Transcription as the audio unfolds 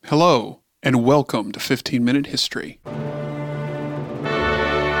Hello, and welcome to 15 Minute History.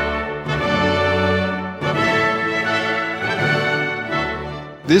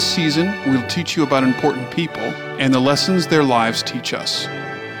 This season, we'll teach you about important people and the lessons their lives teach us.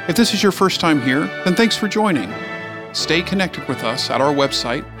 If this is your first time here, then thanks for joining. Stay connected with us at our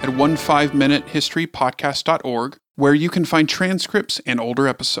website at 15minutehistorypodcast.org, where you can find transcripts and older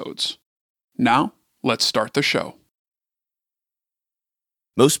episodes. Now, let's start the show.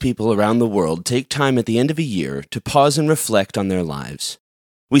 Most people around the world take time at the end of a year to pause and reflect on their lives.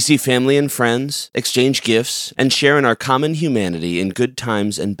 We see family and friends, exchange gifts, and share in our common humanity in good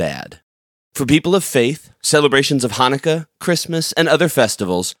times and bad. For people of faith, celebrations of Hanukkah, Christmas, and other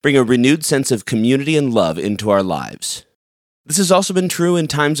festivals bring a renewed sense of community and love into our lives. This has also been true in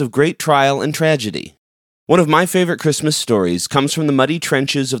times of great trial and tragedy. One of my favorite Christmas stories comes from the muddy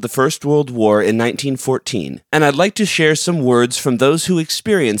trenches of the First World War in 1914, and I'd like to share some words from those who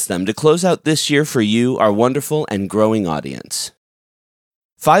experienced them to close out this year for you, our wonderful and growing audience.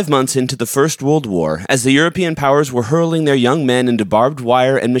 5 months into the First World War, as the European powers were hurling their young men into barbed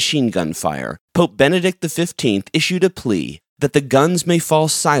wire and machine gun fire, Pope Benedict XV issued a plea that the guns may fall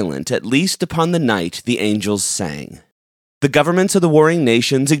silent at least upon the night the angels sang. The governments of the warring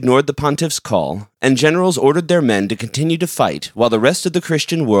nations ignored the pontiff's call, and generals ordered their men to continue to fight while the rest of the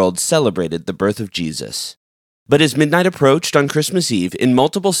Christian world celebrated the birth of Jesus. But as midnight approached on Christmas Eve, in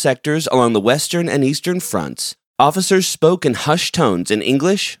multiple sectors along the western and eastern fronts, officers spoke in hushed tones in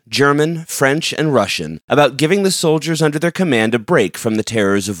English, German, French, and Russian about giving the soldiers under their command a break from the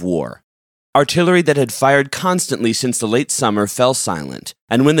terrors of war. Artillery that had fired constantly since the late summer fell silent,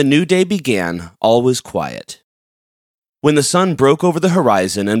 and when the new day began, all was quiet. When the sun broke over the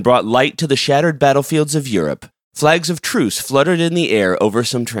horizon and brought light to the shattered battlefields of Europe, flags of truce fluttered in the air over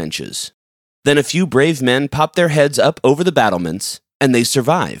some trenches. Then a few brave men popped their heads up over the battlements, and they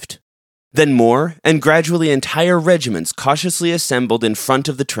survived. Then more, and gradually entire regiments cautiously assembled in front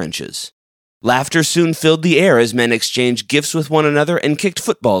of the trenches. Laughter soon filled the air as men exchanged gifts with one another and kicked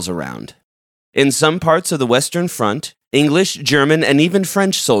footballs around. In some parts of the Western Front, English, German, and even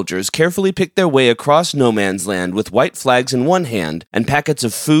French soldiers carefully picked their way across no man's land with white flags in one hand and packets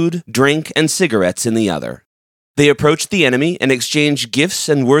of food, drink, and cigarettes in the other. They approached the enemy and exchanged gifts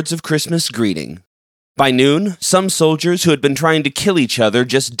and words of Christmas greeting. By noon, some soldiers who had been trying to kill each other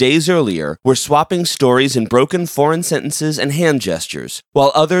just days earlier were swapping stories in broken foreign sentences and hand gestures,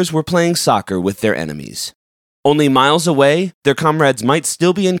 while others were playing soccer with their enemies. Only miles away, their comrades might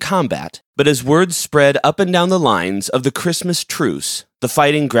still be in combat, but as words spread up and down the lines of the Christmas truce, the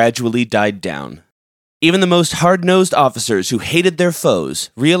fighting gradually died down. Even the most hard-nosed officers who hated their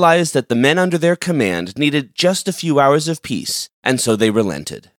foes realized that the men under their command needed just a few hours of peace, and so they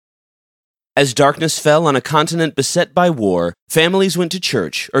relented. As darkness fell on a continent beset by war, families went to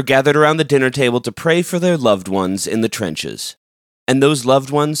church or gathered around the dinner table to pray for their loved ones in the trenches. And those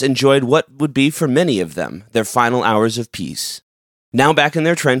loved ones enjoyed what would be, for many of them, their final hours of peace. Now back in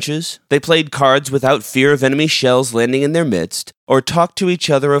their trenches, they played cards without fear of enemy shells landing in their midst, or talked to each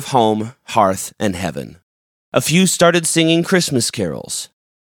other of home, hearth, and heaven. A few started singing Christmas carols.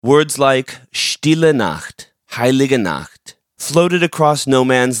 Words like Stille Nacht, Heilige Nacht floated across no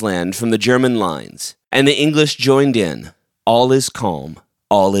man's land from the German lines, and the English joined in. All is calm,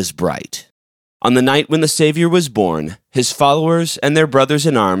 all is bright. On the night when the Savior was born, his followers and their brothers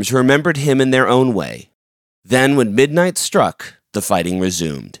in arms remembered him in their own way. Then, when midnight struck, the fighting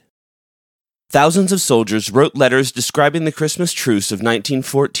resumed. Thousands of soldiers wrote letters describing the Christmas truce of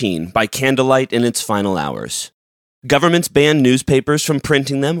 1914 by candlelight in its final hours. Governments banned newspapers from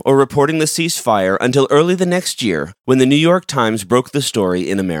printing them or reporting the ceasefire until early the next year, when the New York Times broke the story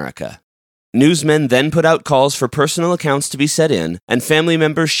in America. Newsmen then put out calls for personal accounts to be set in, and family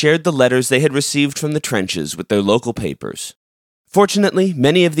members shared the letters they had received from the trenches with their local papers. Fortunately,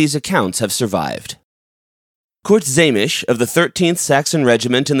 many of these accounts have survived. Kurt Zamisch of the 13th Saxon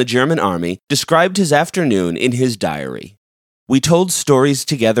Regiment in the German Army described his afternoon in his diary. We told stories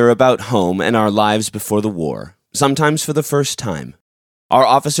together about home and our lives before the war, sometimes for the first time. Our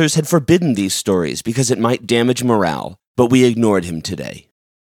officers had forbidden these stories because it might damage morale, but we ignored him today.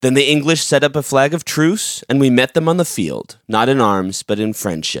 Then the English set up a flag of truce, and we met them on the field, not in arms, but in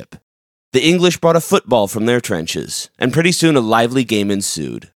friendship. The English brought a football from their trenches, and pretty soon a lively game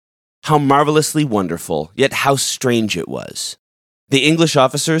ensued. How marvelously wonderful, yet how strange it was. The English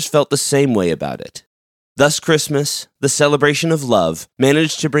officers felt the same way about it. Thus Christmas, the celebration of love,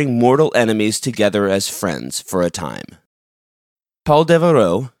 managed to bring mortal enemies together as friends for a time. Paul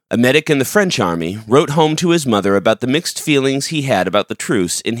Devereaux, a medic in the French army, wrote home to his mother about the mixed feelings he had about the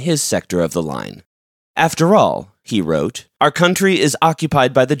truce in his sector of the line. After all, he wrote, "our country is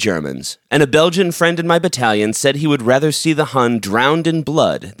occupied by the Germans, and a Belgian friend in my battalion said he would rather see the Hun drowned in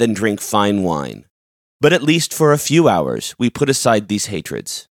blood than drink fine wine. But at least for a few hours, we put aside these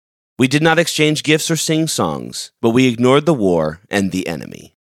hatreds. We did not exchange gifts or sing songs, but we ignored the war and the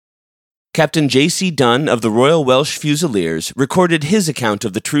enemy." Captain J.C. Dunn of the Royal Welsh Fusiliers recorded his account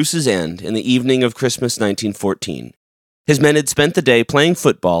of the truce's end in the evening of Christmas 1914. His men had spent the day playing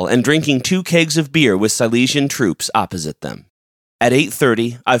football and drinking 2 kegs of beer with Silesian troops opposite them. At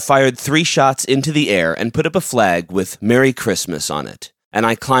 8:30, I fired 3 shots into the air and put up a flag with "Merry Christmas" on it, and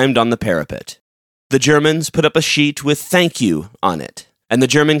I climbed on the parapet. The Germans put up a sheet with "Thank you" on it, and the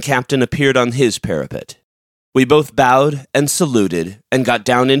German captain appeared on his parapet. We both bowed and saluted and got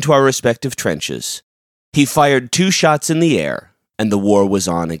down into our respective trenches. He fired 2 shots in the air, and the war was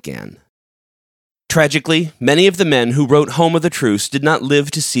on again. Tragically, many of the men who wrote home of the truce did not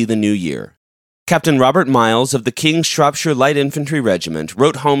live to see the new year. Captain Robert Miles of the King's Shropshire Light Infantry Regiment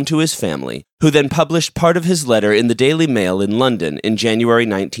wrote home to his family, who then published part of his letter in the Daily Mail in London in January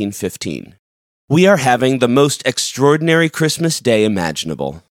 1915. "We are having the most extraordinary Christmas day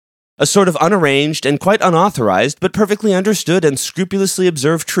imaginable. A sort of unarranged and quite unauthorized but perfectly understood and scrupulously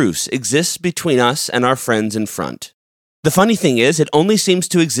observed truce exists between us and our friends in front. The funny thing is, it only seems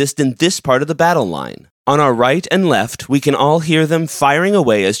to exist in this part of the battle line. On our right and left, we can all hear them firing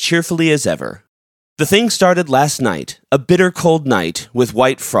away as cheerfully as ever. The thing started last night, a bitter cold night with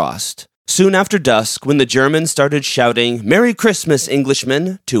white frost, soon after dusk when the Germans started shouting, 'Merry Christmas,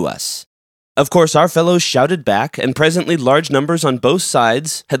 Englishmen,' to us. Of course, our fellows shouted back, and presently large numbers on both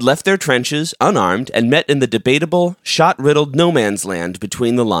sides had left their trenches, unarmed, and met in the debatable, shot-riddled no-man's land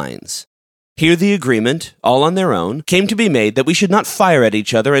between the lines. Here the agreement, all on their own, came to be made that we should not fire at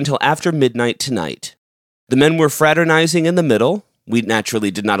each other until after midnight tonight. The men were fraternizing in the middle, we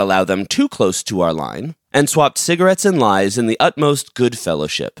naturally did not allow them too close to our line, and swapped cigarettes and lies in the utmost good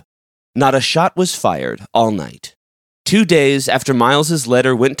fellowship. Not a shot was fired all night. 2 days after Miles's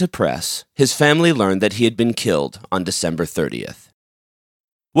letter went to press, his family learned that he had been killed on December 30th.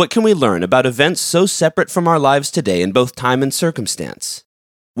 What can we learn about events so separate from our lives today in both time and circumstance?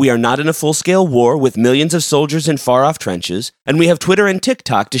 We are not in a full-scale war with millions of soldiers in far-off trenches, and we have Twitter and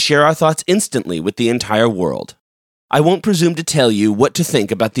TikTok to share our thoughts instantly with the entire world. I won't presume to tell you what to think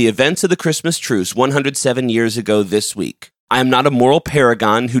about the events of the Christmas truce 107 years ago this week. I am not a moral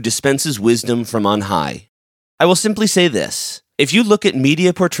paragon who dispenses wisdom from on high. I will simply say this. If you look at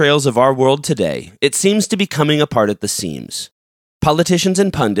media portrayals of our world today, it seems to be coming apart at the seams. Politicians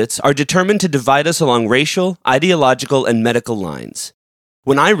and pundits are determined to divide us along racial, ideological, and medical lines.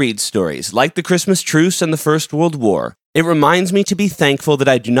 When I read stories like the Christmas truce and the First World War, it reminds me to be thankful that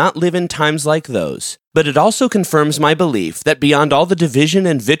I do not live in times like those, but it also confirms my belief that beyond all the division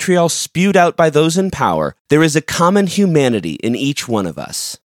and vitriol spewed out by those in power, there is a common humanity in each one of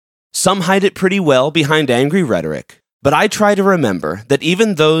us. Some hide it pretty well behind angry rhetoric, but I try to remember that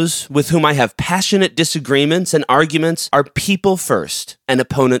even those with whom I have passionate disagreements and arguments are people first and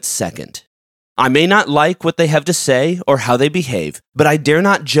opponents second. I may not like what they have to say or how they behave, but I dare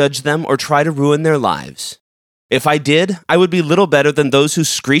not judge them or try to ruin their lives. If I did, I would be little better than those who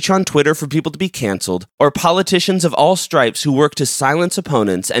screech on Twitter for people to be canceled, or politicians of all stripes who work to silence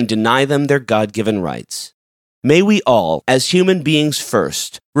opponents and deny them their God-given rights. May we all, as human beings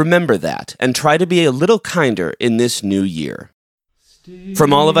first, remember that and try to be a little kinder in this new year.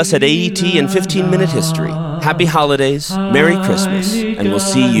 From all of us at AET and 15 Minute History, happy holidays, Merry Christmas, and we'll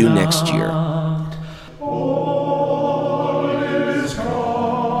see you next year.